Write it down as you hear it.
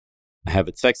I have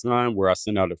a text line where I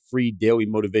send out a free daily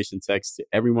motivation text to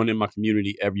everyone in my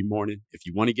community every morning. If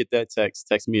you want to get that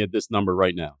text me at this number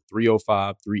right now,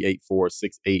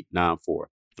 305-384-6894.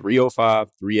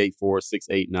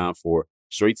 305-384-6894.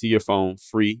 Straight to your phone,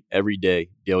 free, every day,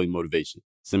 daily motivation.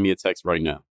 Send me a text right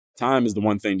now. Time is the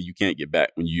one thing that you can't get back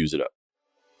when you use it up.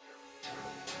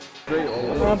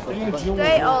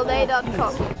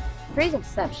 DreAllDay.com. Pretty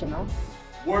exceptional.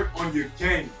 Work on your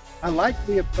game. I like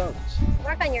the approach.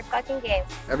 Work on your fucking game.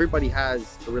 Everybody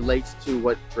relates to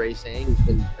what Dre's saying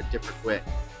in a different way.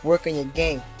 Work on your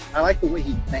game. I like the way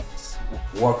he thinks.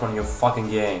 Work on your fucking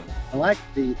game. I like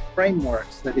the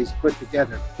frameworks that he's put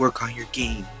together. Work on your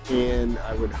game. And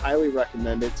I would highly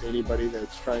recommend it to anybody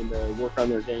that's trying to work on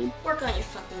their game. Work on your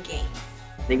fucking game.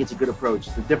 I think it's a good approach.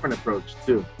 It's a different approach,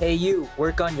 too. Hey, you,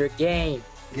 work on your game.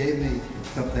 Gave me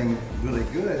something really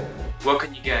good. Work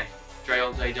on your game.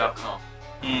 DreAllDay.com.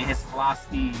 And his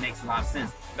philosophy makes a lot of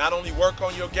sense. Not only work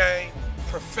on your game,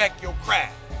 perfect your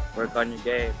craft. Work on your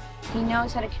game. He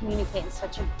knows how to communicate in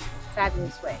such a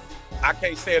fabulous way. I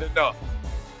can't say it enough.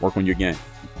 Work on your game.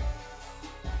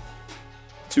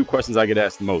 2 questions I get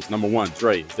asked the most. Number 1,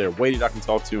 Dre, is there a way that I can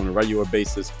talk to you on a regular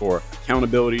basis for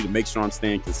accountability, to make sure I'm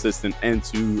staying consistent, and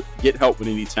to get help with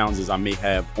any challenges I may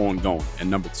have ongoing?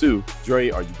 And number 2, Dre,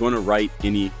 are you going to write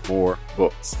any more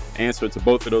books? Answer to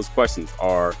both of those questions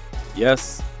are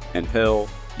yes and hell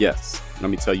yes. Let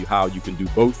me tell you how you can do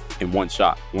both in one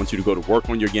shot. I want you to go to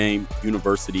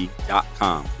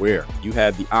workonyourgameuniversity.com, where you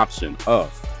have the option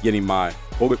of getting my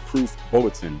Bulletproof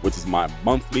Bulletin, which is my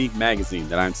monthly magazine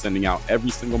that I'm sending out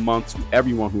every single month to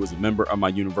everyone who is a member of my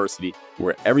university,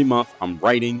 where every month I'm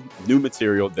writing new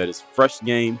material that is fresh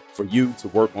game for you to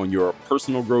work on your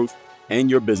personal growth and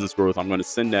your business growth. I'm going to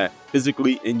send that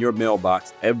physically in your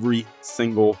mailbox every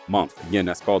single month. Again,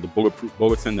 that's called the Bulletproof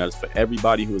Bulletin. That is for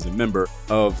everybody who is a member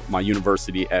of my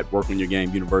university at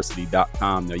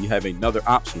workonyourgameuniversity.com. Now, you have another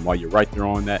option while you're right there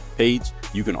on that page.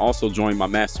 You can also join my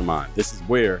mastermind. This is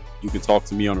where you can talk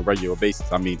to me on a regular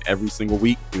basis. I mean, every single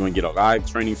week, you're going to get a live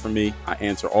training from me. I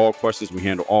answer all questions. We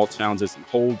handle all challenges and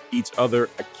hold each other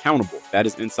accountable. That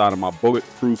is inside of my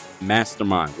Bulletproof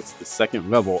Mastermind. It's the second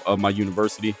level of my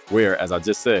university, where, as I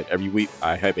just said, every week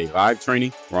I have a live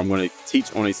training where I'm going to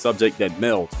teach on a subject that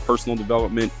melds personal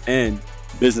development and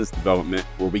business development,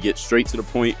 where we get straight to the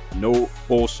point, no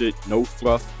bullshit, no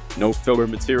fluff, no filler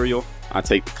material. I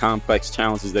take the complex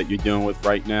challenges that you're dealing with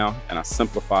right now and I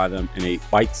simplify them in a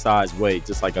bite-sized way,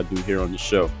 just like I do here on the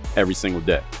show every single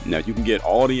day. Now, you can get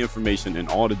all the information and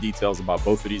all the details about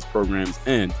both of these programs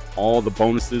and all the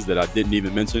bonuses that I didn't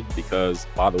even mention, because,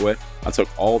 by the way, I took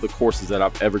all the courses that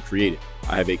I've ever created.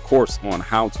 I have a course on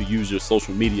how to use your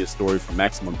social media story for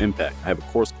maximum impact. I have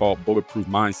a course called Bulletproof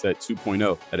Mindset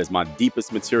 2.0 that is my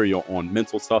deepest material on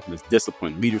mental toughness,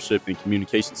 discipline, leadership, and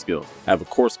communication skills. I have a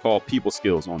course called People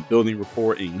Skills on building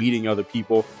rapport and leading other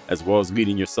people, as well as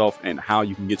leading yourself, and how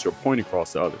you can get your point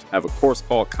across to others. I have a course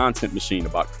called Content Machine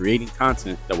about creating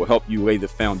content that will help you lay the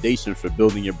foundation for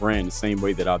building your brand the same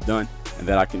way that I've done and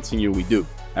that I continually do.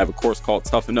 I have a course called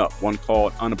Toughen Up, one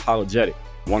called Unapologetic,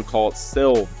 one called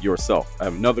Sell Yourself. I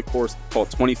have another course called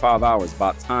 25 Hours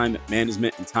about time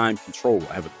management and time control.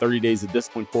 I have a 30 Days of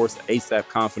Discipline course, an ASAP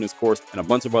Confidence course, and a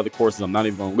bunch of other courses. I'm not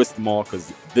even going to list them all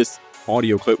because this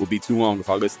audio clip would be too long if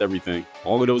I list everything.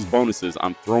 All of those bonuses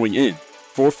I'm throwing in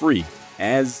for free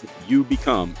as you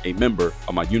become a member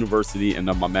of my university and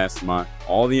of my mastermind.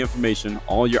 All the information,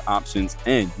 all your options,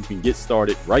 and you can get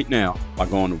started right now by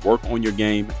going to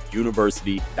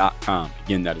workonyourgameuniversity.com.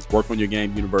 Again, that is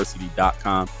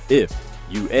workonyourgameuniversity.com. If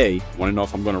you want to know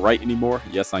if I'm going to write anymore,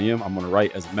 yes, I am. I'm going to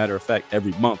write. As a matter of fact,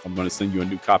 every month I'm going to send you a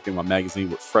new copy of my magazine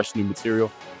with fresh new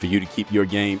material for you to keep your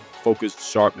game focused,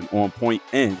 sharp, and on point.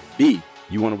 And B,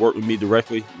 you want to work with me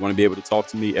directly, you want to be able to talk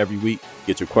to me every week,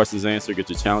 get your questions answered, get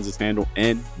your challenges handled,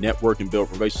 and network and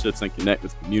build relationships and connect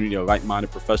with a community of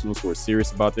like-minded professionals who are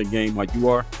serious about their game like you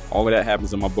are. All of that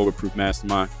happens in my Bulletproof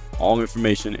Mastermind. All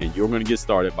information, and you're going to get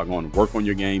started by going to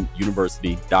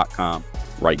workonyourgameuniversity.com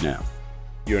right now.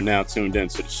 You're now tuned in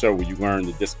to the show where you learn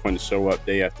the discipline to show up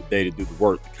day after day, to do the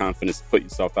work, the confidence to put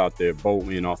yourself out there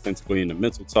boldly and authentically, and the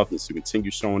mental toughness to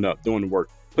continue showing up, doing the work,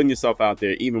 putting yourself out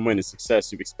there, even when the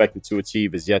success you've expected to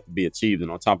achieve is yet to be achieved. And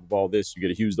on top of all this, you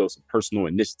get a huge dose of personal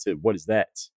initiative. What is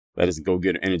that? That is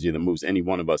go-getter energy that moves any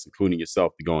one of us, including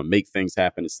yourself, to go and make things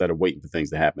happen instead of waiting for things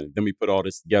to happen. And then we put all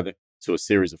this together to a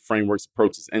series of frameworks,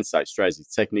 approaches, insights, strategies,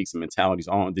 techniques, and mentalities,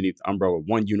 all underneath the umbrella of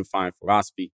one unifying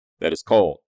philosophy that is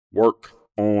called Work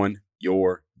on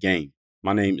Your Game.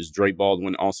 My name is Dre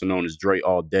Baldwin, also known as Dre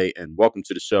All Day, and welcome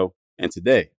to the show. And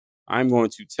today, I'm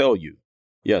going to tell you,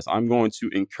 yes, I'm going to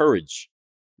encourage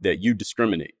that you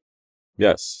discriminate.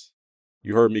 Yes,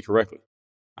 You heard me correctly.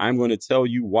 I'm going to tell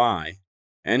you why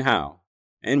and how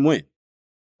and when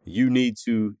you need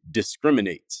to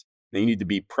discriminate. And you need to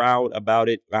be proud about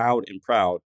it, loud and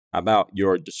proud about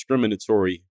your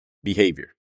discriminatory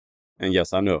behavior. And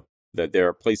yes, I know that there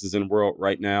are places in the world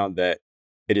right now that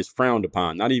it is frowned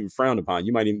upon, not even frowned upon.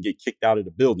 You might even get kicked out of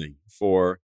the building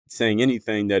for saying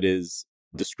anything that is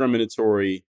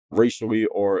discriminatory, racially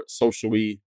or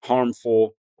socially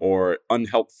harmful or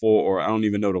unhelpful, or I don't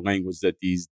even know the language that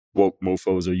these woke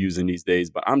mofos are using these days.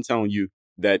 But I'm telling you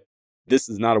that this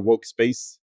is not a woke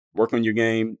space. Work on your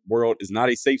game world is not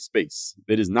a safe space.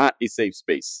 It is not a safe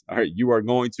space. All right, you are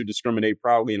going to discriminate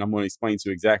proudly, and I'm going to explain to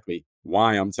you exactly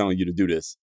why I'm telling you to do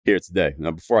this here today.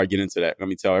 Now, before I get into that, let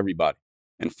me tell everybody,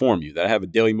 inform you that I have a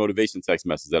daily motivation text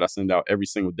message that I send out every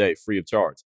single day free of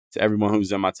charge to everyone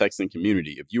who's in my texting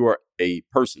community. If you are a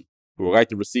person who would like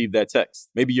to receive that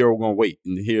text, maybe you're going to wait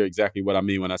and hear exactly what I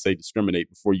mean when I say discriminate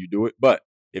before you do it. But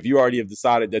if you already have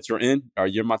decided that you're in, or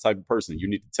you're my type of person, you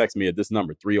need to text me at this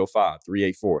number,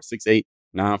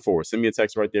 305-384-6894. Send me a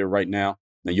text right there, right now.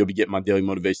 Now you'll be getting my daily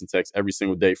motivation text every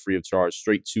single day, free of charge,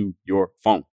 straight to your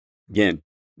phone. Again,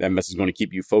 that message is going to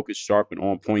keep you focused, sharp, and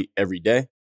on point every day.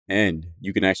 And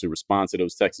you can actually respond to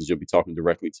those texts. You'll be talking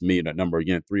directly to me. And that number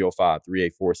again,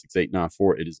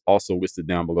 305-384-6894. It is also listed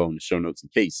down below in the show notes in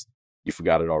case you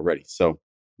forgot it already. So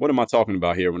what am I talking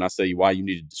about here when I say why you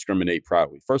need to discriminate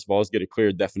proudly? First of all, let's get a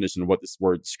clear definition of what this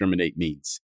word discriminate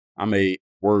means. I'm a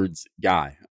words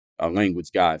guy, a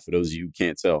language guy, for those of you who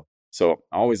can't tell. So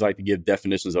I always like to give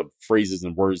definitions of phrases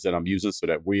and words that I'm using so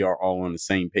that we are all on the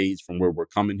same page from where we're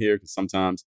coming here. Because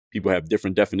sometimes people have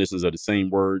different definitions of the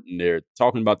same word and they're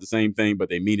talking about the same thing, but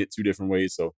they mean it two different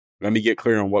ways. So let me get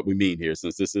clear on what we mean here,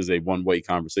 since this is a one-way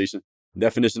conversation.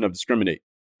 Definition of discriminate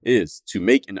is to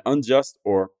make an unjust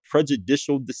or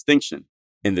prejudicial distinction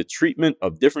in the treatment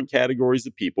of different categories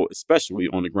of people, especially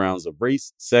on the grounds of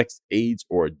race, sex, age,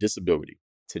 or disability.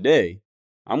 Today,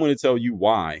 I'm going to tell you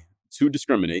why to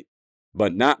discriminate,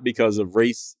 but not because of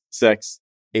race, sex,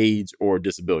 age, or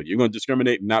disability. You're going to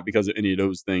discriminate not because of any of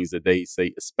those things that they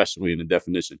say, especially in the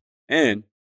definition. And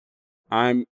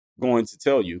I'm going to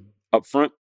tell you up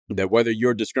front that whether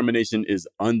your discrimination is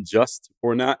unjust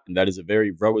or not, and that is a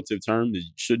very relative term that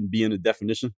shouldn't be in the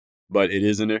definition, but it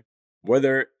is in there.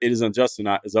 Whether it is unjust or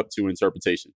not is up to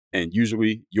interpretation, and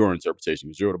usually your interpretation,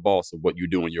 because you're the boss of what you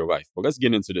do in your life. But let's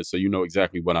get into this so you know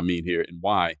exactly what I mean here and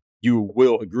why you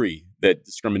will agree that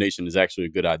discrimination is actually a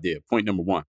good idea. Point number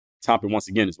one, topic once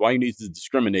again, is why you need to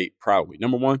discriminate proudly.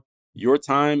 Number one, your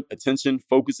time, attention,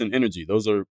 focus, and energy. Those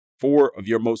are 4 of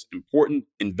your most important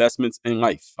investments in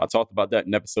life. I talked about that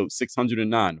in episode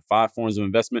 609, 5 forms of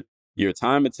investment. Your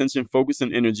time, attention, focus,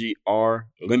 and energy are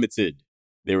limited.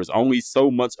 There is only so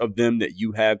much of them that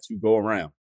you have to go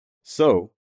around.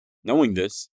 So, knowing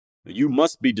this, you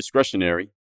must be discretionary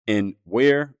in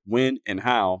where, when, and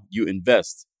how you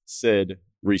invest said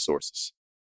resources.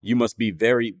 You must be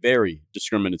very, very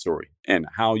discriminatory in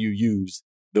how you use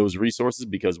those resources,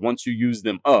 because once you use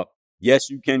them up, yes,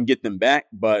 you can get them back,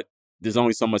 but there's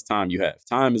only so much time you have.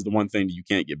 Time is the one thing that you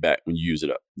can't get back when you use it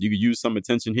up. You can use some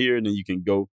attention here, and then you can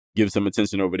go give some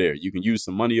attention over there. You can use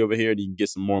some money over here, and you can get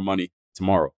some more money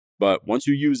tomorrow. But once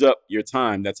you use up your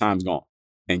time, that time's gone.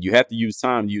 And you have to use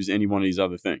time to use any one of these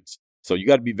other things. So you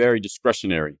got to be very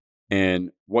discretionary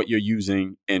in what you're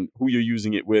using and who you're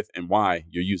using it with and why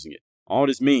you're using it. All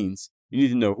this means you need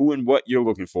to know who and what you're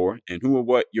looking for and who and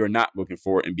what you're not looking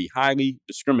for, and be highly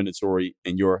discriminatory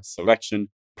in your selection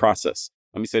process.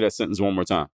 Let me say that sentence one more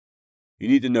time. You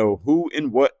need to know who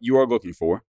and what you are looking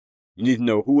for. You need to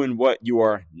know who and what you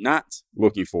are not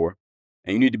looking for.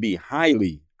 And you need to be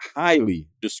highly, highly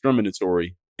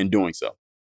discriminatory in doing so.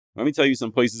 Let me tell you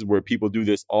some places where people do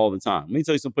this all the time. Let me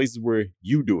tell you some places where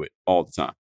you do it all the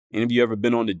time. Any of you ever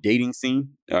been on the dating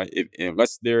scene?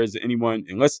 Unless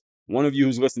one of you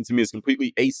who's listening to me is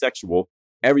completely asexual,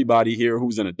 everybody here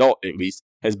who's an adult at least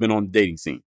has been on the dating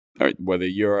scene. All right, whether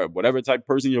you're whatever type of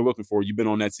person you're looking for, you've been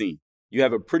on that scene. You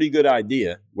have a pretty good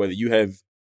idea, whether you have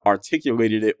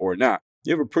articulated it or not.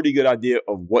 You have a pretty good idea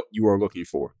of what you are looking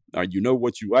for. All right, you know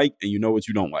what you like and you know what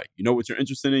you don't like. You know what you're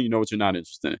interested in, you know what you're not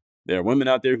interested in. There are women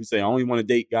out there who say, I only want to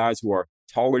date guys who are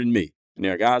taller than me. And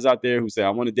there are guys out there who say, I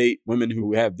want to date women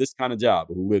who have this kind of job,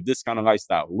 or who live this kind of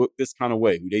lifestyle, who look this kind of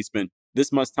way, who they spend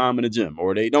this much time in the gym,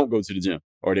 or they don't go to the gym,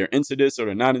 or they're into this, or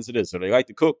they're not into this, or they like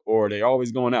to cook, or they're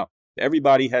always going out.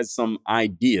 Everybody has some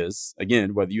ideas,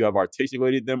 again, whether you have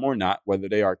articulated them or not, whether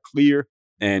they are clear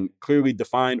and clearly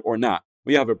defined or not.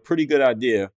 We have a pretty good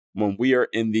idea when we are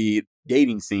in the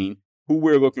dating scene, who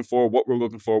we're looking for, what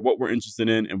we're interested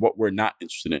in, and what we're not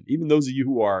interested in. Even those of you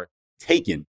who are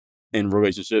taken in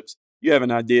relationships, you have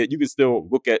an idea. You can still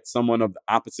look at someone of the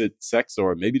opposite sex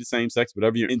or maybe the same sex,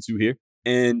 whatever you're into here,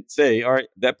 and say, all right,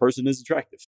 that person is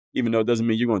attractive. Even though it doesn't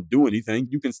mean you're going to do anything,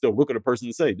 you can still look at a person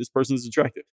and say, this person is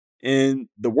attractive. In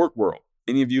the work world,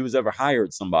 any of you has ever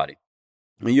hired somebody?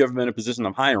 When you ever been in a position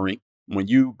of hiring, when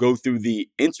you go through the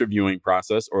interviewing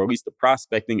process, or at least the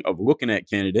prospecting of looking at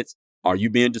candidates, are you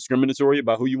being discriminatory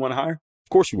about who you want to hire? Of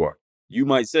course you are. You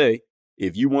might say,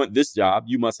 if you want this job,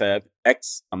 you must have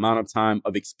X amount of time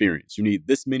of experience. You need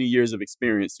this many years of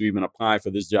experience to even apply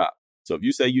for this job. So if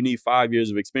you say you need 5 years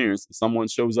of experience, and someone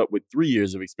shows up with 3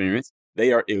 years of experience,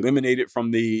 they are eliminated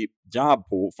from the job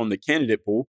pool, from the candidate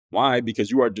pool. Why?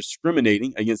 Because you are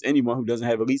discriminating against anyone who doesn't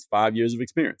have at least 5 years of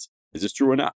experience. Is this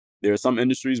true or not? There are some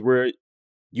industries where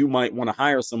you might want to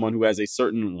hire someone who has a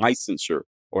certain licensure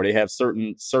or they have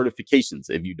certain certifications.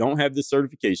 If you don't have this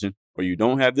certification or you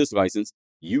don't have this license,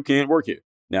 you can't work here.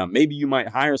 Now, maybe you might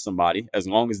hire somebody as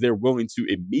long as they're willing to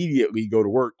immediately go to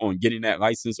work on getting that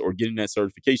license or getting that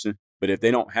certification. But if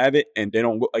they don't have it and they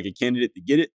don't look like a candidate to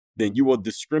get it, then you will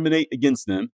discriminate against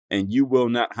them and you will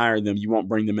not hire them. You won't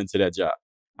bring them into that job.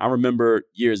 I remember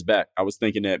years back, I was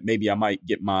thinking that maybe I might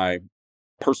get my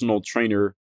personal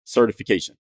trainer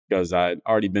certification because I'd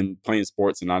already been playing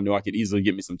sports and I knew I could easily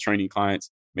get me some training clients.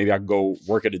 Maybe I could go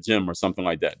work at a gym or something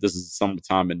like that. This is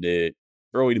sometime in the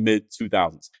early to mid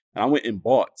 2000s. And I went and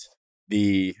bought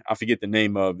I forget the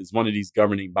name of, it's one of these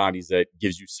governing bodies that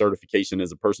gives you certification as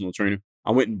a personal trainer.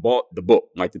 I went and bought the book,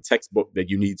 like the textbook that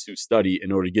you need to study in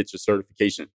order to get your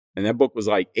certification. And that book was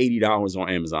like $80 on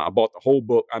Amazon. I bought the whole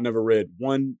book. I never read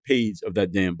one page of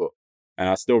that damn book. And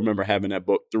I still remember having that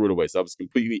book, threw it away. So it was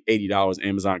completely $80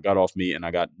 Amazon got off me and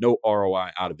I got no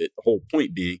ROI out of it. The whole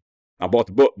point being, I bought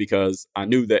the book because I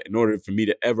knew that in order for me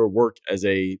to ever work as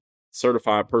a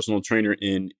certified personal trainer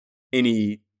in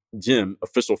any gym,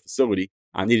 official facility,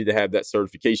 I needed to have that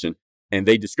certification. And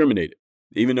they discriminated.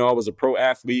 Even though I was a pro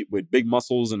athlete with big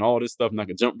muscles and all this stuff, and I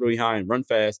could jump really high and run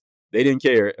fast, they didn't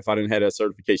care if I didn't have that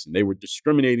certification. They were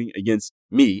discriminating against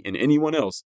me and anyone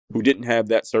else who didn't have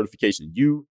that certification.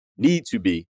 You need to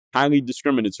be highly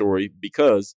discriminatory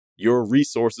because your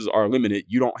resources are limited.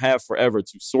 You don't have forever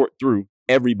to sort through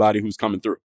everybody who's coming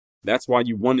through. That's why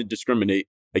you want to discriminate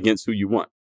against who you want.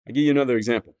 I'll give you another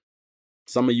example.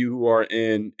 Some of you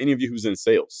any of you who's in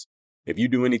sales, if you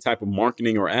do any type of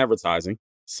marketing or advertising,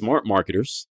 smart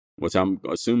marketers, which I'm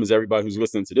assuming is everybody who's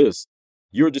listening to this,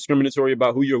 you're discriminatory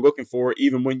about who you're looking for,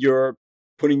 even when you're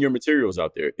putting your materials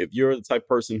out there. If you're the type of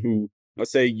person who,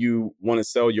 let's say you want to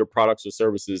sell your products or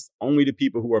services only to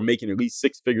people who are making at least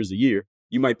 6 figures a year,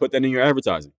 you might put that in your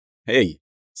advertising. Hey,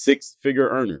 6-figure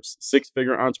earners,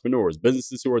 6-figure entrepreneurs,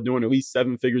 businesses who are doing at least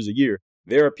 7 figures a year.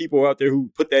 There are people out there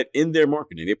who put that in their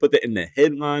marketing. They put that in the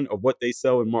headline of what they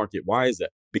sell and market. Why is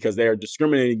that? Because they are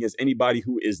discriminating against anybody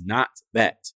who is not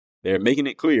that. They're making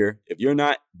it clear, if you're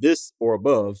not this or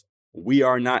above, we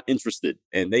are not interested.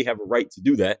 And they have a right to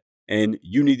do that. And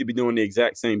you need to be doing the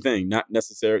exact same thing. Not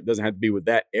necessarily, it doesn't have to be with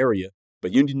that area,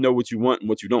 but you need to know what you want and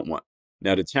what you don't want.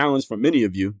 Now, the challenge for many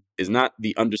of you is not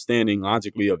the understanding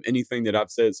logically of anything that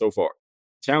I've said so far.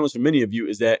 Challenge for many of you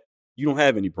is that you don't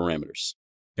have any parameters.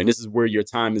 And this is where your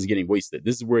time is getting wasted.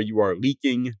 This is where you are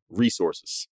leaking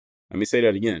resources. Let me say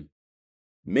that again.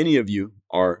 Many of you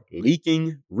are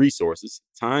leaking resources,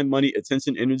 time, money,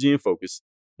 attention, energy, and focus,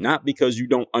 not because you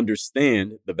don't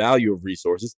understand the value of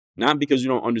resources, not because you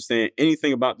don't understand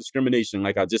anything about discrimination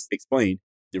like I just explained.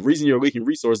 The reason you're leaking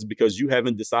resources is because you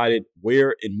haven't decided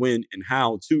where and when and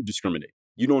how to discriminate.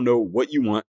 You don't know what you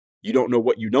want. You don't know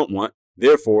what you don't want.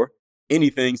 Therefore,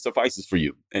 anything suffices for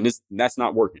you. And that's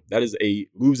not working. That is a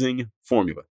losing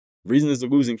formula. The reason it's a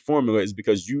losing formula is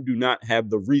because you do not have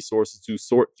the resources to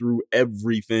sort through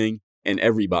everything and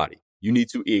everybody. You need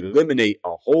to eliminate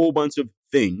a whole bunch of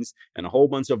things and a whole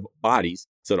bunch of bodies.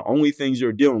 So the only things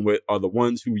you're dealing with are the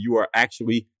ones who you are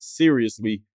actually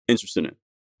seriously interested in.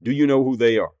 Do you know who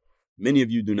they are? Many of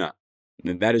you do not.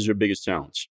 And that is your biggest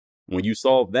challenge. When you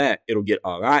solve that, it'll get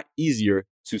a lot easier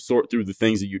to sort through the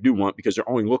things that you do want because you're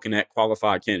only looking at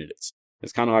qualified candidates.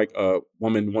 It's kind of like a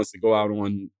woman wants to go out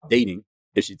on dating.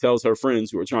 If she tells her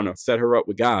friends who are trying to set her up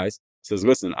with guys, says,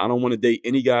 listen, I don't want to date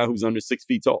any guy who's under 6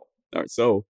 feet tall. All right,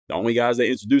 so the only guys they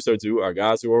introduce her to are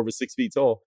guys who are over 6 feet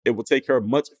tall. It will take her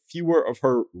much fewer of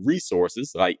her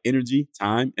resources like energy,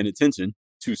 time, and attention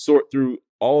to sort through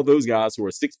all those guys who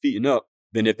are 6 feet and up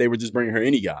than if they were just bringing her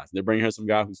any guys. They're bringing her some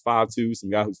guy who's 5'2", some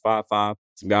guy who's 5'5",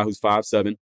 some guy who's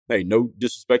 5'7". Hey, no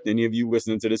disrespect to any of you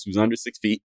listening to this who's under 6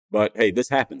 feet, but hey, this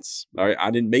happens. All right,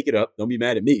 I didn't make it up. Don't be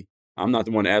mad at me. I'm not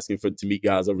the one asking to meet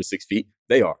guys over 6 feet.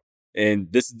 They are. And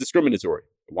this is discriminatory.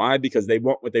 Why? Because they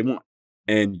want what they want.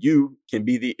 And you can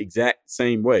be the exact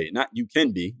same way. Not you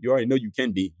can be. You already know you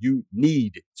can be. You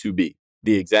need to be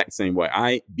the exact same way.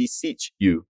 I beseech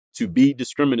you to be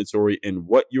discriminatory in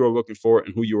what you are looking for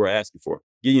and who you are asking for.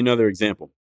 Give you another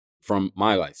example from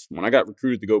my life. When I got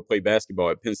recruited to go play basketball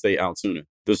at Penn State Altoona,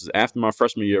 this was after my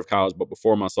freshman year of college, but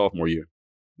before my sophomore year,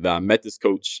 that I met this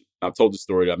coach. I've told the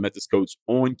story that I met this coach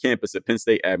on campus at Penn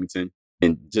State Abington,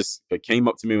 and just came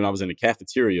up to me when I was in the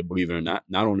cafeteria, believe it or not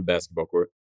on the basketball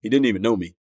court. He didn't even know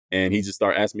me. And he just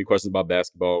started asking me questions about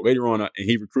basketball. Later on, and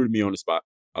he recruited me on the spot.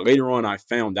 Later on, I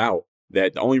found out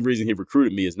that the only reason he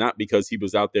recruited me is not because he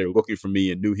was out there looking for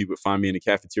me and knew he would find me in the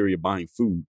cafeteria buying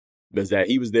food, but that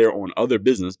he was there on other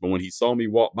business. But when he saw me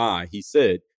walk by, he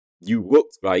said, "You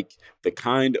looked like the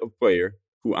kind of player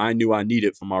who I knew I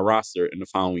needed for my roster in the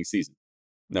following season."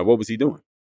 Now, what was he doing?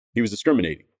 He was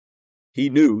discriminating. He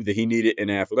knew that he needed an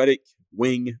athletic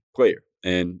wing player,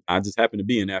 and I just happened to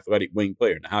be an athletic wing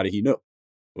player. Now, how did he know?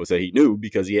 Well, so he knew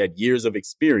because he had years of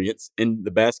experience in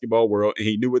the basketball world, and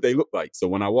he knew what they looked like. So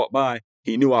when I walked by,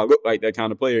 he knew I looked like that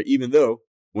kind of player, even though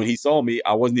when he saw me,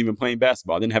 I wasn't even playing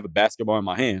basketball. I didn't have a basketball in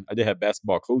my hand. I did have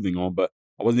basketball clothing on, but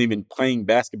I wasn't even playing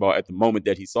basketball at the moment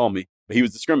that he saw me. But he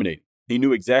was discriminating. He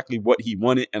knew exactly what he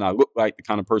wanted, and I looked like the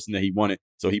kind of person that he wanted.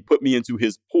 So he put me into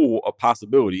his pool of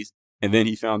possibilities, and then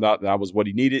he found out that I was what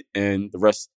he needed, and the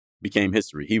rest became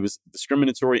history. He was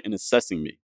discriminatory in assessing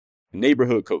me. A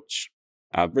neighborhood coach.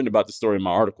 I've written about this story in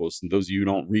my articles, and those of you who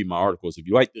don't read my articles, if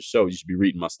you like this show, you should be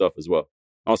reading my stuff as well.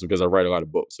 Also, because I write a lot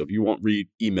of books. So if you won't read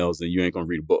emails, then you ain't going to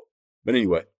read a book. But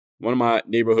anyway, one of my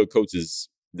neighborhood coaches,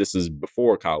 this is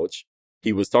before college,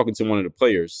 he was talking to one of the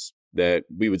players that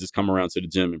we would just come around to the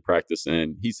gym and practice.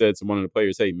 And he said to one of the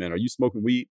players, "Hey, man, are you smoking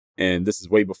weed?" And this is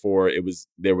way before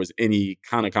there was any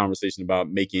kind of conversation about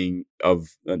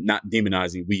not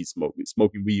demonizing weed smoke.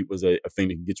 Smoking weed was a thing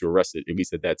that can get you arrested, at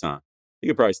least at that time. It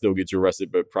could probably still get you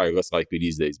arrested, but probably less likely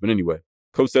these days. But anyway,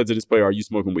 coach said to this player, "Are you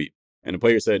smoking weed?" And the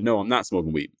player said, "No, I'm not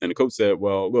smoking weed." And the coach said,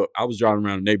 "Well, look, I was driving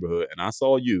around the neighborhood and I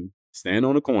saw you stand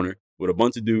on the corner with a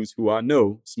bunch of dudes who I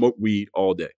know smoke weed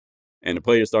all day." And the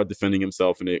player started defending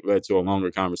himself, and it led to a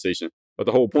longer conversation. But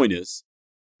the whole point is,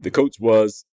 the coach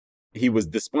was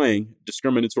displaying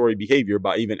discriminatory behavior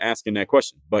by even asking that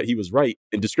question. But he was right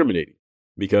in discriminating,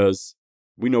 because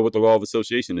we know what the law of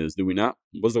association is, do we not?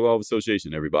 What's the law of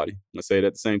association, everybody? Let's say it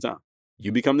at the same time.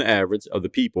 You become the average of the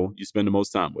people you spend the most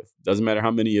time with. Doesn't matter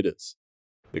how many it is.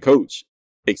 The coach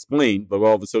explained the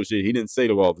law of association. He didn't say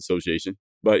the law of association,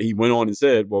 but he went on and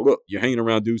said, "Well, look, you're hanging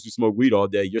around dudes who smoke weed all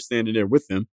day. You're standing there with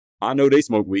them. I know they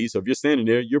smoke weed, so if you're standing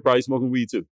there, you're probably smoking weed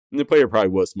too." And the player probably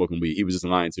was smoking weed. He was just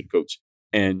lying to the coach.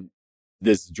 And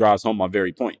this drives home my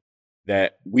very point,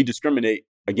 that we discriminate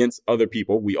against other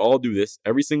people. We all do this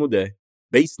every single day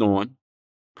based on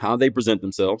how they present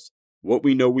themselves, what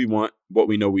we know we want, what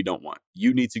we know we don't want.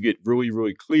 You need to get really,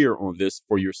 really clear on this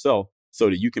for yourself so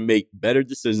that you can make better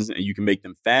decisions and you can make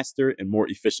them faster and more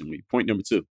efficiently. Point number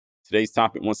 2. Today's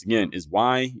topic, once again, is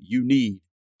why you need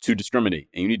to discriminate,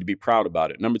 and you need to be proud about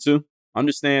it. Number 2,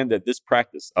 understand that this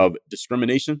practice of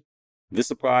discrimination, this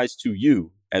applies to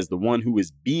you as the one who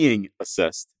is being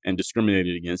assessed and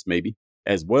discriminated against, maybe,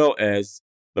 as well as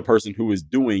the person who is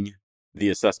doing the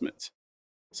assessment.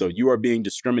 So you are being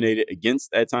discriminated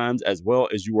against at times, as well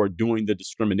as you are doing the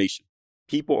discrimination.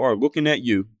 People are looking at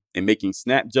you and making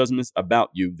snap judgments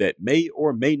about you that may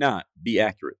or may not be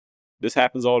accurate. This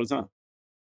happens all the time.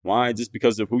 Why? Just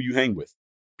because of who you hang with,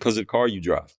 because of the car you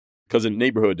drive, because of the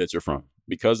neighborhood that you're from,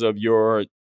 because of your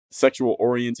sexual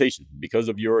orientation, because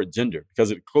of your gender,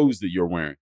 because of the clothes that you're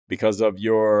wearing, because of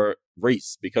your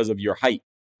race, because of your height,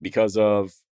 because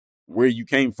of where you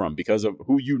came from, because of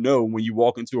who you know when you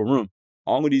walk into a room.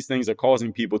 All of these things are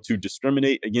causing people to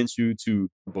discriminate against you, to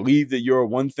believe that you're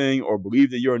one thing or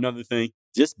believe that you're another thing,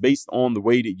 just based on the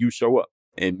way that you show up.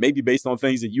 And maybe based on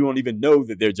things that you don't even know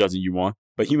that they're judging you on.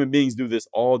 But human beings do this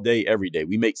all day, every day.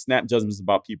 We make snap judgments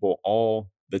about people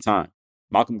all the time.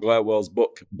 Malcolm Gladwell's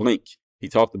book, Blink, he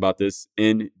talked about this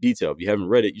in detail. If you haven't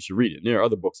read it, you should read it. And there are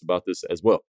other books about this as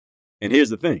well. And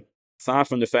here's the thing. Aside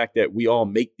from the fact that we all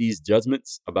make these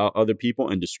judgments about other people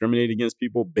and discriminate against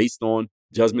people based on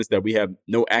judgments that we have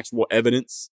no actual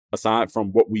evidence aside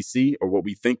from what we see or what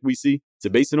we think we see to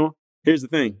base it on, here's the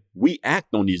thing. We act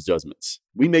on these judgments.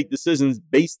 We make decisions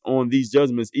based on these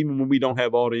judgments even when we don't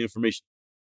have all the information.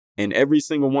 And every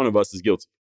single one of us is guilty.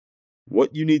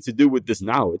 What you need to do with this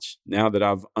knowledge, now that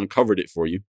I've uncovered it for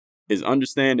you, is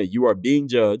understand that you are being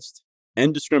judged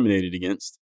and discriminated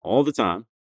against all the time,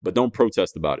 but don't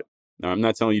protest about it. Now, I'm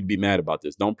not telling you to be mad about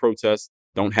this. Don't protest.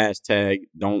 Don't hashtag.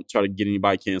 Don't try to get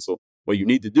anybody canceled. What you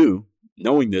need to do,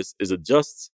 knowing this, is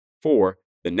adjust for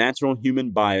the natural human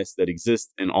bias that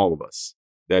exists in all of us.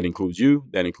 That includes you.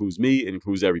 That includes me. It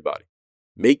includes everybody.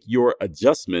 Make your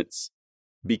adjustments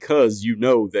because you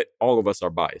know that all of us are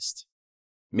biased.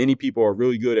 Many people are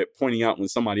really good at pointing out when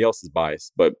somebody else is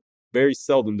biased, but very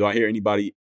seldom do I hear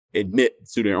anybody admit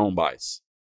to their own bias.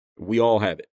 We all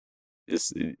have it.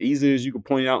 It's easy as you can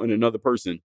point it out in another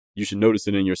person, you should notice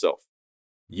it in yourself.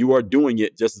 You are doing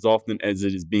it just as often as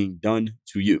it is being done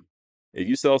to you. If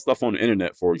you sell stuff on the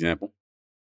internet, for example,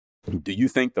 do you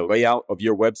think the layout of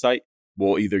your website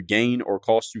will either gain or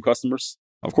cost you customers?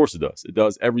 Of course it does. It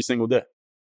does every single day.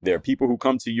 There are people who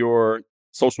come to your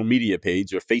social media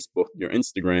page, your Facebook, your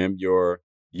Instagram, your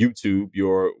YouTube,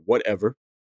 your whatever,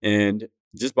 and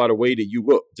just by the way that you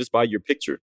look, just by your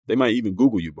picture, they might even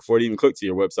Google you before they even click to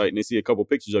your website, and they see a couple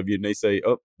pictures of you and they say,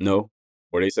 oh, no,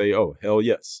 or they say, oh, hell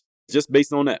yes. Just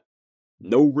based on that.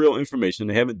 No real information.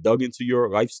 They haven't dug into your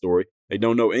life story. They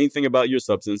don't know anything about your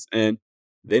substance, and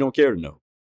they don't care to know.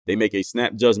 They make a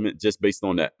snap judgment just based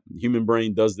on that. The human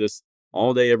brain does this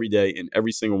all day, every day, in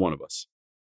every single one of us.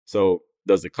 So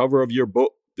does the cover of your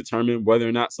book determine whether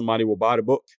or not somebody will buy the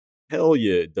book? Hell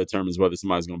yeah, it determines whether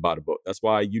somebody's going to buy the book. That's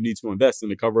why you need to invest in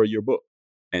the cover of your book.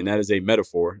 And that is a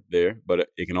metaphor there, but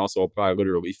it can also apply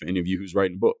literally for any of you who's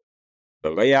writing a book. The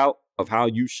layout of how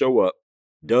you show up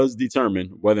does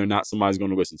determine whether or not somebody's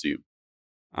going to listen to you.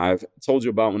 I've told you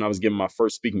about when I was giving my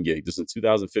first speaking gig. This in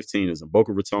 2015. It was in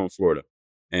Boca Raton, Florida.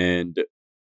 And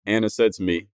Anna said to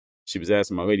me,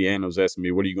 my lady Anna was asking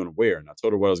me, what are you going to wear? And I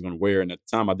told her what I was going to wear. And at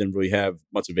the time, I didn't really have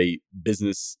much of a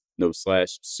business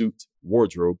 /suit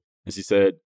wardrobe. And she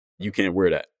said, you can't wear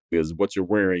that because what you're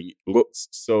wearing looks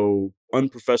so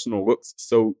unprofessional, looks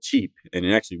so cheap. And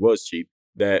it actually was cheap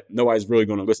that nobody's really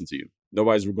going to listen to you.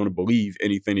 Nobody's going to believe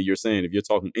anything that you're saying if you're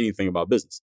talking anything about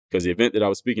business. Because the event that I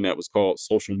was speaking at was called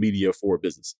Social Media for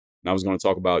Business. And I was going to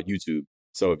talk about YouTube.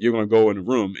 So if you're going to go in a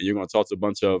room and you're going to talk to a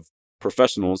bunch of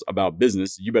professionals about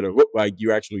business, you better look like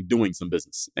you're actually doing some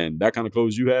business. And that kind of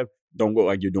clothes you have don't look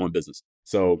like you're doing business.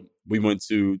 So we went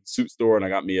to suit store and I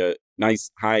got me a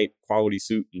nice high quality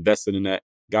suit, invested in that,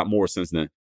 got more since then.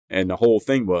 And the whole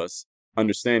thing was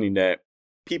understanding that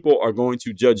people are going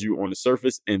to judge you on the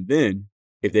surface. And then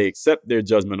if they accept their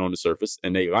judgment on the surface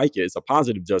and they like it, it's a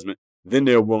positive judgment, then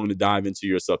they're willing to dive into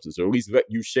your substance or at least let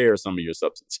you share some of your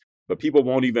substance. But people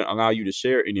won't even allow you to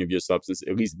share any of your substance.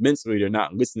 At least mentally, they're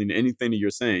not listening to anything that you're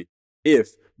saying if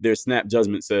their snap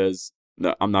judgment says,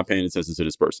 no, I'm not paying attention to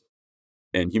this person.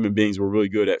 And human beings, we're really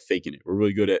good at faking it. We're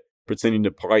really good at pretending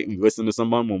to politely listen to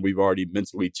someone when we've already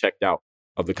mentally checked out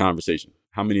of the conversation.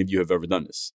 How many of you have ever done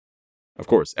this? Of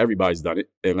course, everybody's done it.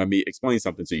 And let me explain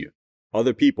something to you.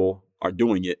 Other people are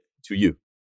doing it to you.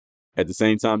 At the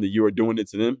same time that you are doing it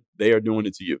to them, they are doing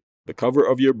it to you. The cover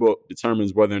of your book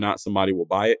determines whether or not somebody will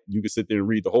buy it. You can sit there and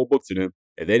read the whole book to them.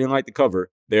 If they didn't like the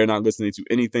cover, they're not listening to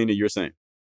anything that you're saying.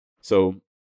 So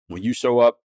when you show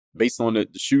up based on the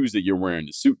shoes that you're wearing,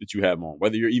 the suit that you have on,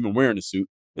 whether you're even wearing a suit,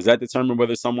 does that determine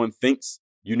whether someone thinks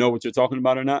you know what you're talking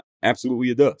about or not?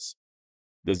 Absolutely, it does.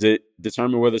 Does it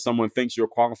determine whether someone thinks you're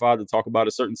qualified to talk about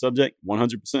a certain subject?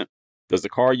 100%. Does the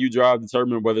car you drive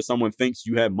determine whether someone thinks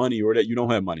you have money or that you don't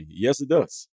have money? Yes, it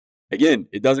does. Again,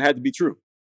 it doesn't have to be true.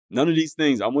 None of these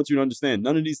things, I want you to understand,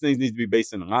 none of these things need to be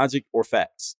based in logic or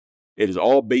facts. It is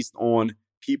all based on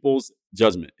people's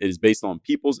judgment. It is based on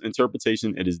people's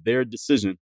interpretation. It is their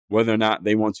decision whether or not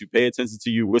they want to pay attention to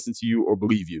you, listen to you, or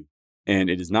believe you. And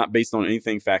it is not based on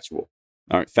anything factual.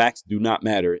 All right, facts do not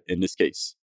matter in this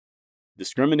case.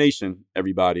 Discrimination,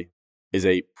 everybody, is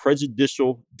a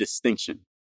prejudicial distinction.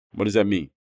 What does that mean?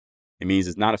 It means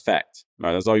it's not a fact. All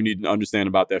right, that's all you need to understand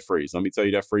about that phrase. Let me tell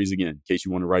you that phrase again, in case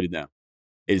you want to write it down.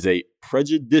 It is a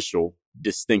prejudicial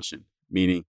distinction,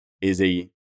 meaning it is a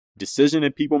decision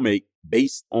that people make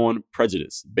based on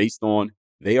prejudice, based on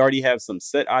they already have some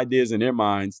set ideas in their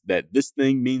minds that this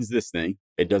thing means this thing.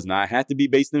 It does not have to be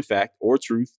based in fact or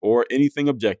truth or anything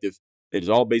objective. It is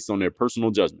all based on their personal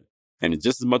judgment. And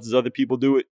just as much as other people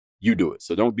do it, you do it.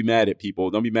 So don't be mad at people.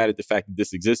 Don't be mad at the fact that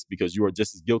this exists because you are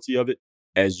just as guilty of it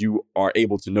as you are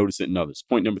able to notice it in others.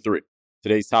 Point number 3.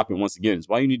 Today's topic, once again, is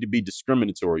why you need to be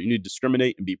discriminatory. You need to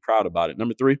discriminate and be proud about it.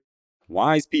 Number 3,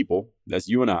 wise people, that's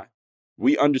you and I,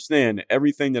 we understand that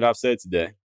everything that I've said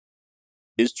today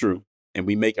is true and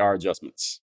we make our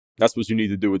adjustments. That's what you need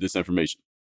to do with this information.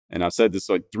 And I've said this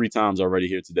like 3 times already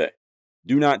here today.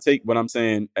 Do not take what I'm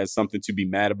saying as something to be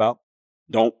mad about.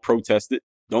 Don't protest it.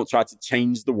 Don't try to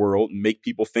change the world and make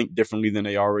people think differently than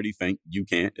they already think. You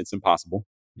can't. It's impossible.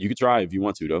 You can try if you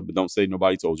want to, though, but don't say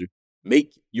nobody told you.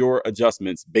 Make your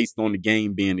adjustments based on the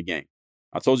game being the game.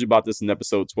 I told you about this in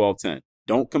episode 1210.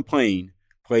 Don't complain,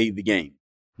 play the game.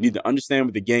 You need to understand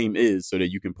what the game is so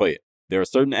that you can play it. There are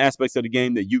certain aspects of the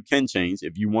game that you can change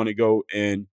if you want to go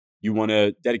and you want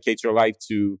to dedicate your life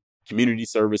to community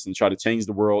service and try to change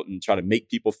the world and try to make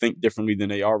people think differently than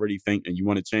they already think, and you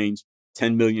want to change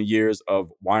 10 million years of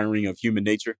wiring of human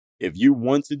nature. If you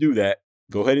want to do that,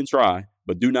 go ahead and try,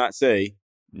 but do not say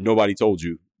nobody told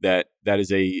you that that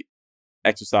is a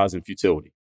exercise in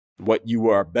futility. What you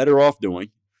are better off doing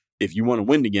if you want to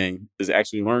win the game is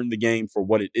actually learn the game for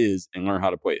what it is and learn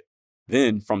how to play it.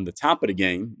 Then from the top of the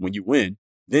game, when you win,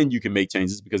 then you can make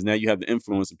changes because now you have the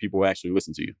influence and people will actually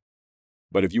listen to you.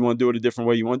 But if you want to do it a different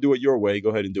way, you want to do it your way, go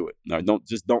ahead and do it. Now,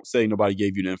 don't say nobody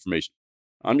gave you the information.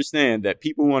 Understand that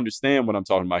people who understand what I'm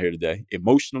talking about here today,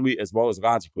 emotionally as well as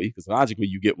logically, because logically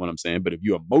you get what I'm saying, but if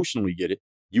you emotionally get it,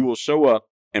 you will show up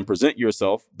and present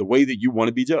yourself the way that you want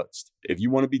to be judged. If you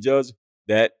want to be judged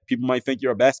that people might think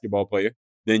you're a basketball player,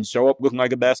 then show up looking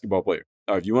like a basketball player.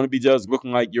 Or if you want to be judged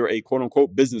looking like you're a quote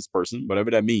unquote business person,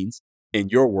 whatever that means in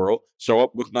your world, show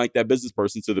up looking like that business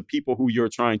person to the people who you're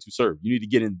trying to serve. You need to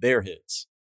get in their heads.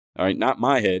 All right, not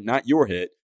my head, not your head,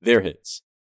 their heads.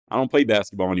 I don't play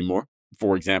basketball anymore,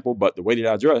 for example, but the way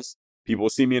that I dress, people will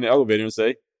see me in the elevator and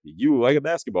say, you look like a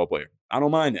basketball player. I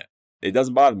don't mind that. It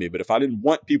doesn't bother me. But if I didn't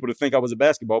want people to think I was a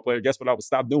basketball player, guess what I would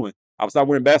stop doing? I would stop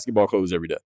wearing basketball clothes every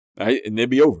day. Right? And it'd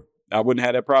be over. I wouldn't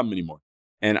have that problem anymore.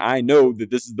 And I know that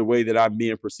this is the way that I'm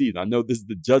being perceived. I know this is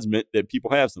the judgment that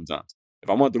people have sometimes. If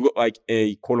I want to look like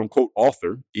a quote unquote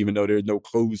author, even though there's no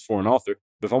clothes for an author,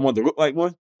 but if I want to look like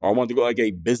one, or I want to look like a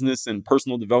business and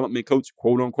personal development coach,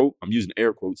 quote unquote, I'm using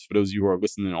air quotes for those of you who are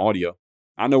listening in audio,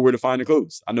 I know where to find the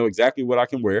clothes. I know exactly what I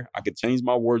can wear. I could change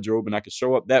my wardrobe and I could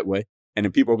show up that way. And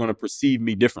then people are going to perceive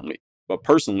me differently. But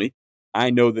personally,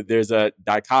 I know that there's a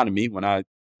dichotomy when I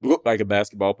look like a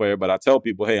basketball player, but I tell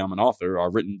people, hey, I'm an author, or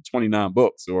I've written 29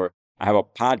 books, or I have a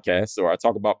podcast, or I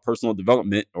talk about personal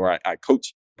development, or I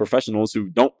coach professionals who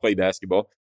don't play basketball.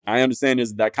 I understand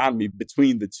there's a dichotomy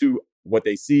between the two, what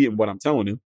they see and what I'm telling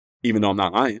them, even though I'm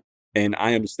not lying. And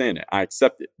I understand that. I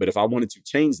accept it. But if I wanted to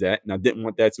change that and I didn't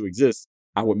want that to exist,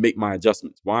 I would make my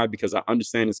adjustments. Why? Because I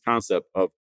understand this concept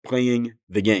of playing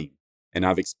the game. And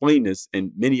I've explained this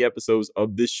in many episodes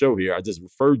of this show here. I just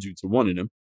referred you to one of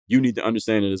them. You need to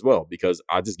understand it as well because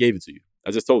I just gave it to you.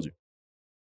 I just told you.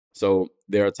 So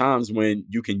there are times when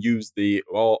you can use the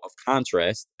law of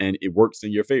contrast and it works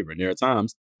in your favor. And there are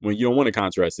times when you don't want to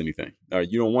contrast anything.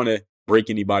 You don't want to break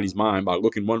anybody's mind by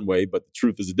looking one way, but the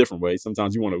truth is a different way.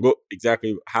 Sometimes you want to look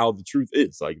exactly how the truth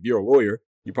is. Like if you're a lawyer,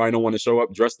 you probably don't want to show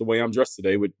up dressed the way I'm dressed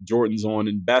today with Jordans on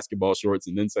and basketball shorts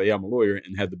and then say I'm a lawyer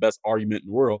and have the best argument in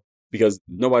the world because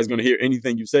nobody's going to hear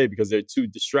anything you say because they're too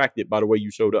distracted by the way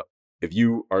you showed up. If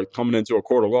you are coming into a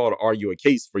court of law to argue a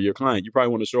case for your client, you probably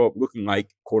want to show up looking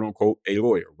like, quote unquote, a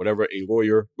lawyer, whatever a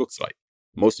lawyer looks like.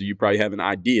 Most of you probably have an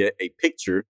idea, a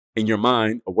picture in your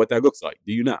mind of what that looks like.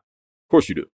 Do you not? Of course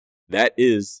you do. That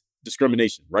is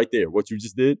discrimination right there. What you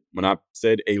just did when I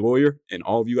said a lawyer and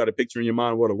all of you got a picture in your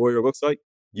mind of what a lawyer looks like,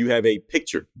 you have a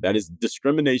picture. That is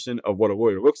discrimination of what a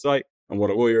lawyer looks like and what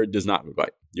a lawyer does not look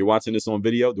like. You're watching this on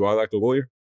video. Do I like a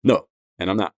lawyer? No, and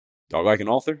I'm not. Do I like an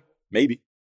author? Maybe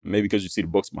because you see the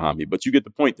books behind me, but you get the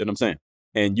point that I'm saying.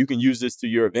 And you can use this to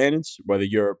your advantage, whether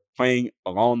you're playing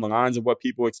along the lines of what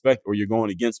people expect or you're going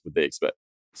against what they expect.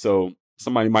 So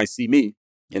somebody might see me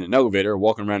in an elevator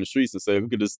walking around the streets and say,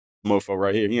 look at this motherfucker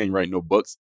right here. He ain't writing no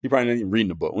books. He probably not even reading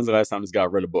a book. When's the last time this guy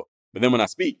read a book? But then when I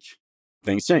speak,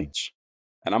 things change.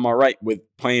 And I'm all right with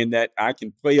playing that. I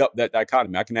can play up that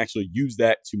dichotomy. I can actually use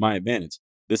that to my advantage.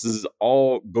 This is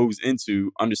all goes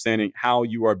into understanding how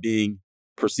you are being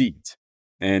perceived.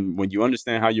 And when you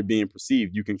understand how you're being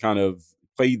perceived, you can kind of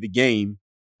play the game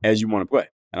as you want to play.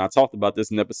 And I talked about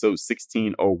this in episode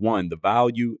 1601, the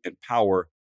value and power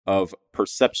of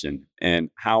perception and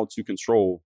how to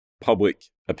control public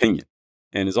opinion.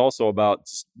 And it's also about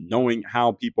just knowing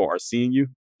how people are seeing you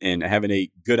and having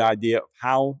a good idea of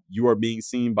how you are being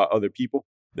seen by other people.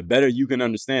 The better you can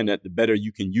understand that, the better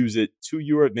you can use it to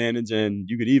your advantage. And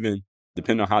you could even,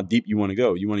 depending on how deep you want to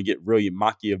go, you want to get really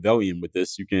Machiavellian with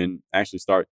this, you can actually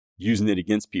start using it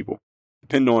against people,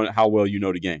 depending on how well you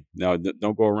know the game. Now,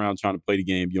 don't go around trying to play the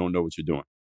game you don't know what you're doing.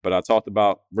 But I talked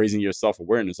about raising your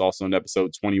self-awareness also in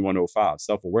episode 2105.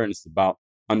 Self-awareness is about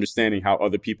understanding how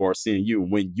other people are seeing you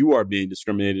when you are being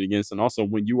discriminated against, and also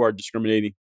when you are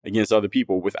discriminating against other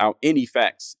people without any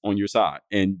facts on your side.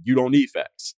 And you don't need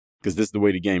facts because this is the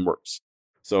way the game works.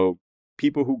 So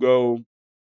people who go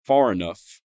far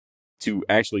enough to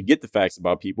actually get the facts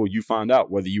about people, you find out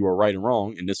whether you are right or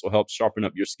wrong, and this will help sharpen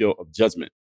up your skill of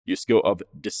judgment, your skill of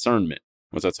discernment,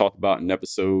 which I talked about in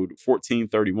episode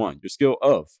 1431, your skill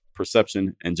of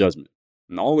perception and judgment.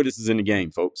 And all of this is in the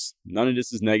game, folks. None of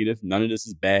this is negative. None of this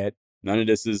is bad. None of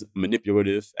this is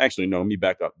manipulative. Actually, no, let me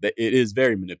back up. It is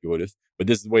very manipulative, but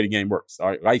this is the way the game works. All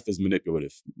right, life is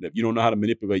manipulative. If you don't know how to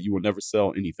manipulate, you will never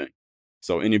sell anything.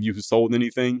 So any of you who sold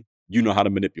anything, you know how to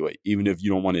manipulate, even if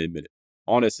you don't want to admit it.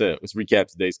 All that said, let's recap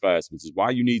today's class, which is why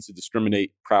you need to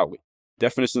discriminate proudly.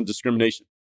 Definition of discrimination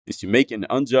is to make an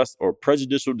unjust or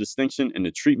prejudicial distinction in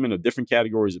the treatment of different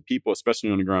categories of people, especially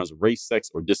on the grounds of race,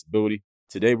 sex, or disability.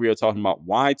 Today, we are talking about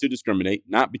why to discriminate,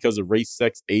 not because of race,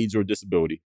 sex, age, or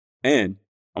disability. And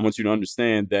I want you to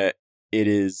understand that it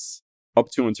is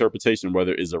up to interpretation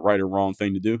whether it's a right or wrong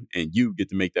thing to do, and you get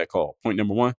to make that call. Point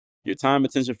number one, your time,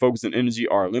 attention, focus, and energy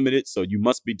are limited, so you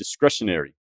must be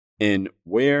discretionary in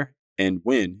where and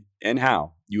when and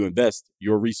how you invest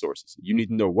your resources. You need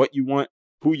to know what you want,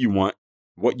 who you want,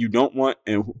 what you don't want,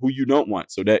 and who you don't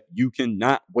want, so that you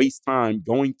cannot waste time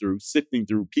going through, sifting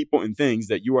through people and things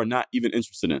that you are not even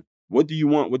interested in. What do you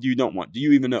want? What do you don't want? Do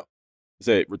you even know? It's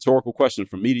a rhetorical question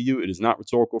from me to you. It is not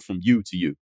rhetorical from you to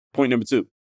you. Point number two,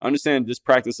 understand this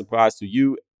practice applies to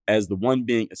you as the one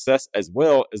being assessed as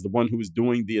well as the one who is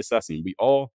doing the assessing. We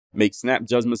all make snap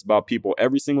judgments about people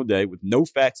every single day with no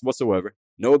facts whatsoever,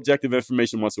 no objective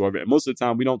information whatsoever. And most of the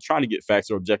time, we don't try to get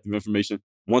facts or objective information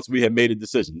once we have made a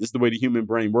decision. This is the way the human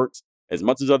brain works. As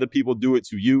much as other people do it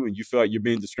to you and you feel like you're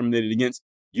being discriminated against,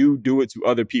 you do it to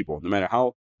other people. No matter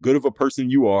how good of a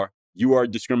person you are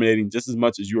discriminating just as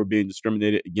much as you are being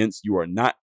discriminated against. You are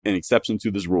not an exception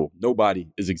to this rule. Nobody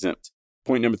is exempt.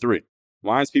 Point number three,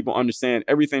 wise people understand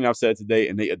everything I've said today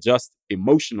and they adjust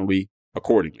emotionally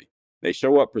accordingly. They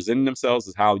show up presenting themselves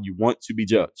as how you want to be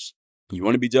judged. You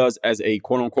want to be judged as a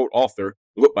quote unquote author,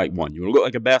 look like one. You want to look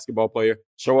like a basketball player,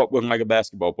 show up looking like a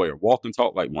basketball player, walk and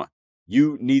talk like one.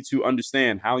 You need to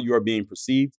understand how you are being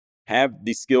perceived, have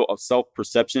the skill of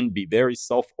self-perception, be very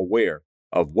self-aware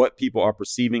of what people are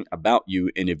perceiving about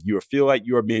you. And if you feel like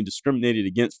you are being discriminated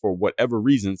against for whatever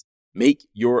reasons, make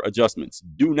your adjustments.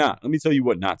 Do not, let me tell you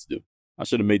what not to do. I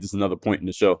should have made this another point in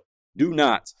the show. Do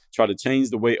not try to change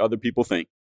the way other people think.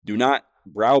 Do not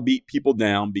browbeat people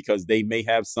down because they may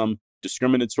have some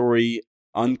discriminatory,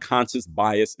 unconscious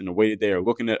bias in the way that they are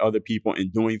looking at other people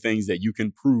and doing things that you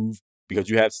can prove because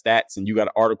you have stats and you got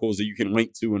articles that you can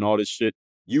link to and all this shit.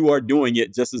 You are doing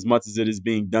it just as much as it is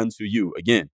being done to you.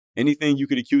 Again, anything you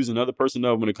could accuse another person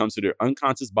of when it comes to their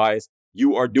unconscious bias,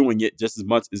 you are doing it just as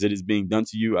much as it is being done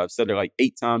to you. I've said it like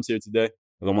 8 times here today.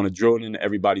 I want to drill it into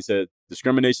everybody's head.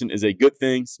 Discrimination is a good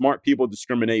thing. Smart people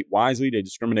discriminate wisely. They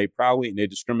discriminate proudly and they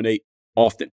discriminate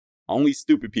often. Only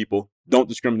stupid people don't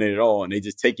discriminate at all and they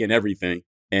just take in everything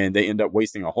and they end up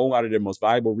wasting a whole lot of their most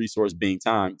valuable resource being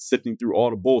time, sifting through all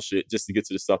the bullshit just to get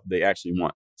to the stuff that they actually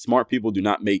want. Smart people do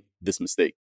not make this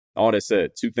mistake. All that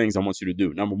said, 2 things I want you to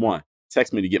do. Number 1,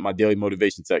 text me to get my daily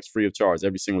motivation text free of charge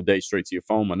every single day straight to your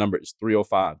phone. My number is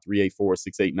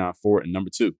 305-384-6894. And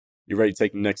number 2, you ready to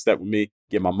take the next step with me?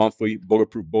 Get my monthly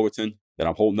bulletproof bulletin that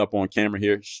I'm holding up on camera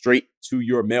here straight to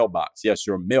your mailbox. Yes,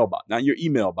 your mailbox, not your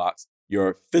email box,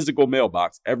 your physical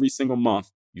mailbox every single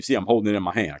month. You see, I'm holding it in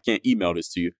my hand. I can't email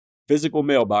this to you. Physical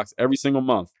mailbox every single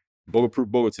month. Bulletproof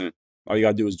bulletin. All you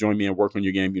got to do is join me and Work on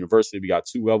Your Game University. We got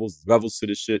 2 levels to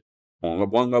this shit. On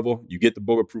one level, you get the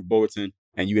Bulletproof Bulletin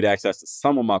and you get access to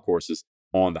some of my courses.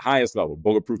 On the highest level,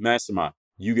 Bulletproof Mastermind,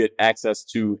 you get access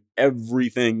to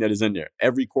everything that is in there.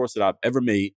 Every course that I've ever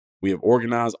made. We have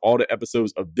organized all the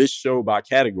episodes of this show by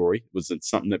category. It was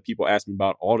something that people ask me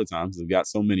about all the time because I've got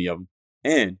so many of them.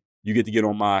 And you get to get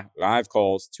on my live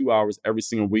calls 2 hours every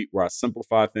single week where I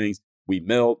simplify things. We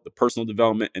meld the personal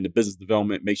development and the business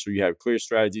development. Make sure you have clear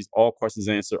strategies, all questions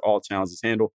answered, all challenges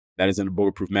handled. That is in the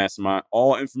Bulletproof Mastermind.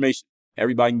 All information.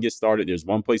 Everybody can get started. There's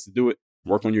one place to do it.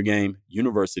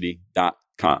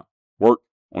 WorkOnYourGameUniversity.com. Work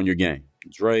on your game.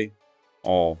 Dre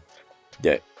all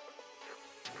day.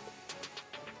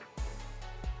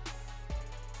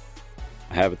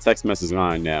 I have a text message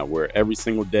line now where every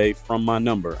single day from my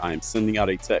number, I am sending out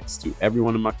a text to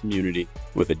everyone in my community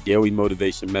with a daily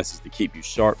motivation message to keep you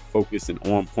sharp, focused, and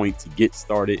on point to get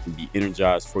started and be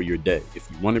energized for your day.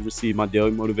 If you want to receive my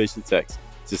daily motivation text,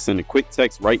 just send a quick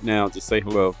text right now to say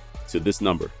hello to this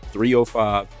number,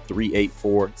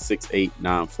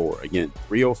 305-384-6894. Again,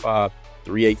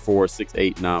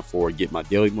 305-384-6894. Get my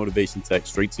daily motivation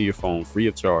text straight to your phone, free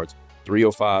of charge,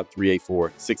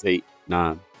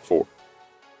 305-384-6894.